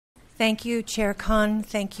Thank you, Chair Khan.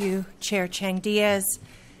 Thank you, Chair Chang-Diaz.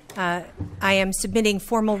 I am submitting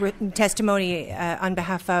formal written testimony on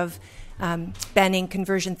behalf of banning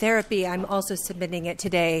conversion therapy. I'm also submitting it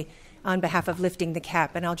today on behalf of Lifting the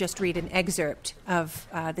Cap, and I'll just read an excerpt of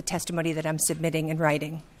the testimony that I'm submitting in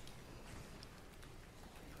writing.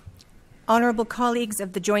 Honorable colleagues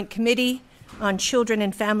of the Joint Committee on Children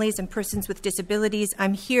and Families and Persons with Disabilities,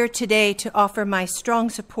 I'm here today to offer my strong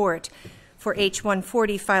support for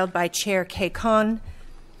H-140 filed by Chair Kay Khan,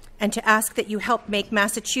 and to ask that you help make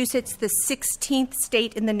Massachusetts the 16th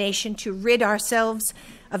state in the nation to rid ourselves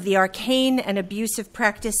of the arcane and abusive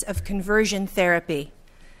practice of conversion therapy.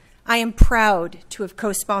 I am proud to have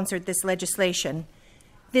co-sponsored this legislation.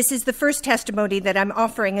 This is the first testimony that I'm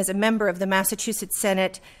offering as a member of the Massachusetts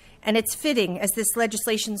Senate, and it's fitting as this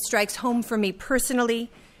legislation strikes home for me personally,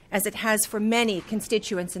 as it has for many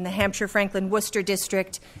constituents in the Hampshire-Franklin-Worcester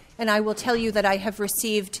district, and I will tell you that I have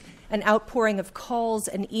received an outpouring of calls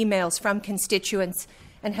and emails from constituents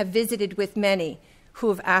and have visited with many who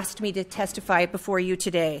have asked me to testify before you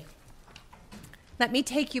today. Let me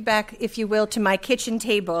take you back, if you will, to my kitchen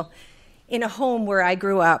table in a home where I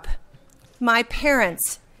grew up. My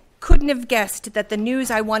parents couldn't have guessed that the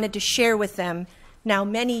news I wanted to share with them now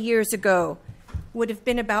many years ago would have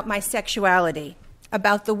been about my sexuality,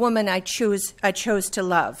 about the woman I chose to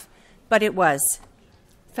love, but it was.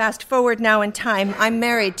 Fast forward now in time, I'm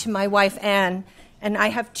married to my wife Anne, and I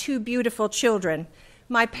have 2 beautiful children.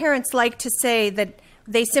 My parents like to say that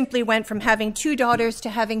they simply went from having 2 daughters to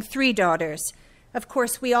having 3 daughters. Of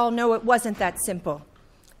course, we all know it wasn't that simple,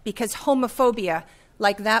 because homophobia,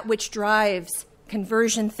 like that which drives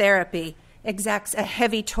conversion therapy, exacts a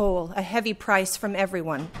heavy toll, a heavy price from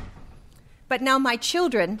everyone. But now my 2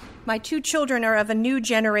 children are of a new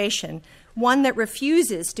generation, one that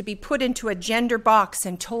refuses to be put into a gender box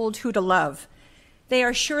and told who to love. They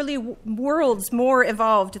are surely worlds more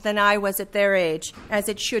evolved than I was at their age, as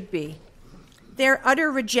it should be. Their utter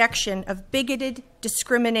rejection of bigoted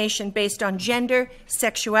discrimination based on gender,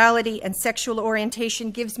 sexuality, and sexual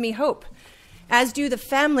orientation gives me hope, as do the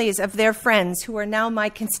families of their friends who are now my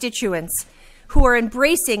constituents, who are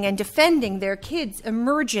embracing and defending their kids'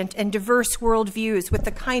 emergent and diverse worldviews with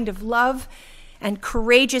the kind of love and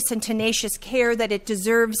courageous and tenacious care that it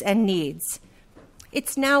deserves and needs.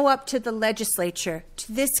 It's now up to the legislature,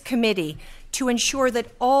 to this committee, to ensure that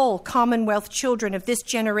all Commonwealth children of this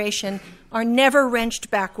generation are never wrenched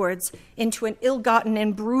backwards into an ill-gotten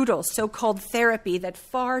and brutal so-called therapy that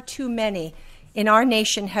far too many in our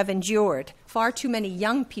nation have endured, far too many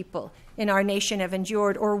young people in our nation have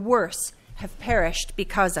endured, or worse, have perished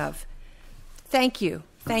because of. Thank you,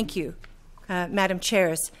 Madam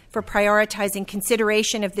Chairs, for prioritizing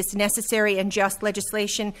consideration of this necessary and just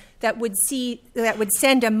legislation that would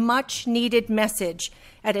send a much-needed message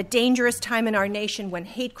at a dangerous time in our nation when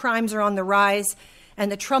hate crimes are on the rise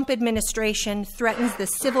and the Trump administration threatens the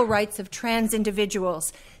civil rights of trans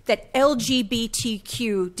individuals, that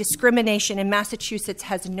LGBTQ discrimination in Massachusetts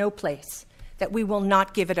has no place, that we will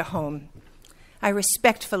not give it a home. I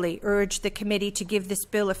respectfully urge the committee to give this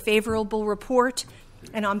bill a favorable report,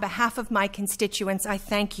 and on behalf of my constituents, I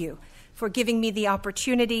thank you for giving me the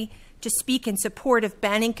opportunity to speak in support of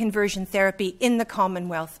banning conversion therapy in the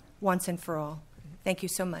Commonwealth once and for all. Thank you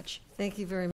so much. Thank you very much.